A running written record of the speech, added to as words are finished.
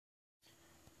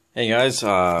Hey guys,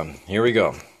 here we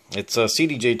go. It's a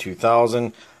CDJ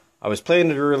 2000. I was playing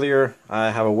it earlier.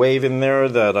 I have a wave in there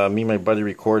that me and my buddy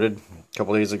recorded a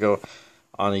couple days ago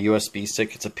on a USB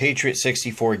stick. It's a Patriot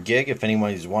 64 gig, if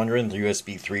anybody's wondering. The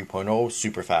USB 3.0,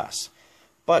 super fast.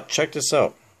 But check this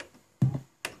out.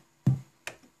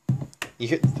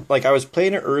 Like I was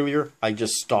playing it earlier, I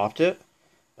just stopped it.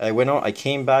 I went out, I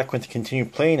came back, went to continue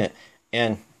playing it,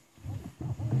 and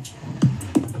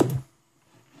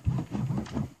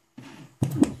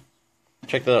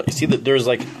check that out. You see that there's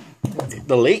like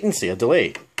the latency, a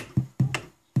delay.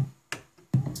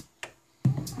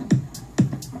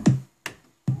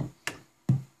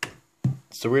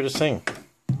 It's the weirdest thing.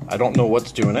 I don't know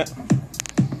what's doing it,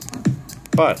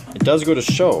 but it does go to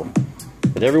show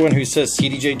that everyone who says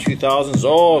CDJ 2000s,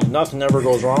 oh, nothing ever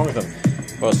goes wrong with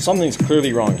them. Well, something's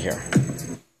clearly wrong here.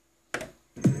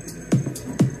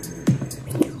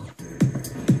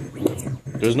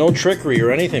 There's no trickery or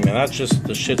anything, man. That's just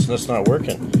the shit's just not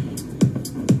working.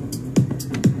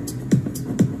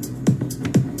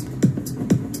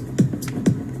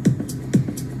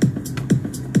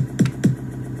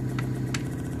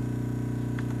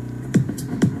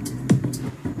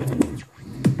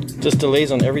 Just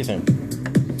delays on everything.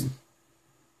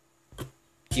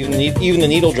 Even the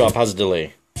needle drop has a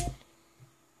delay.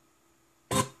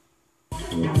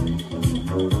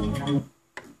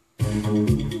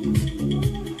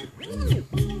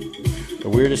 The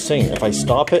weirdest thing, if I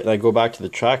stop it and I go back to the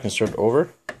track and start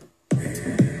over,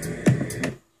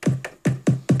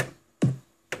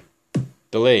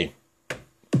 delay.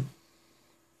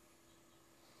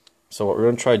 So what we're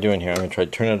going to try doing here, I'm going to try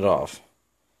turning it off.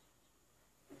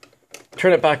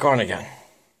 Turn it back on again.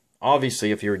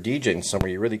 Obviously, if you were DJing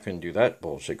somewhere, you really couldn't do that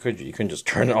bullshit, could you? You couldn't just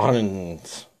turn it on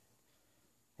and...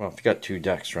 Well, if you got two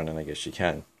decks running, I guess you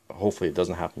can. But hopefully it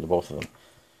doesn't happen to both of them.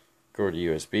 Go to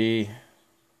USB.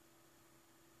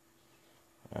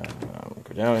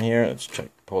 Go down here. Let's check.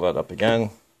 Pull that up again.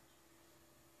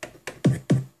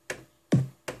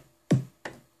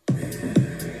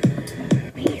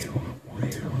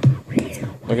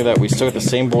 Look at that. We still got the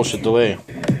same bullshit delay.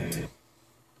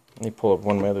 Let me pull up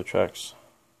one of my other tracks.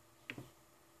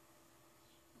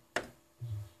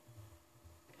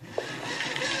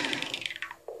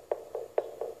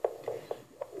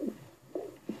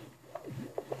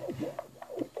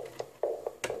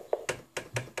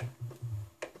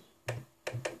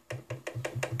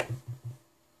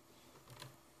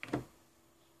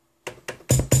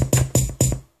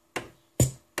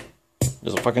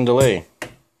 There's a fucking delay.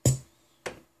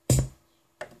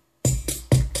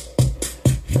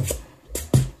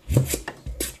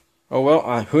 Oh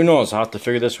well, who knows? I'll have to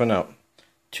figure this one out.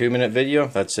 2-minute video,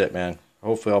 that's it, man.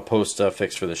 Hopefully I'll post a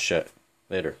fix for this shit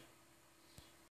later.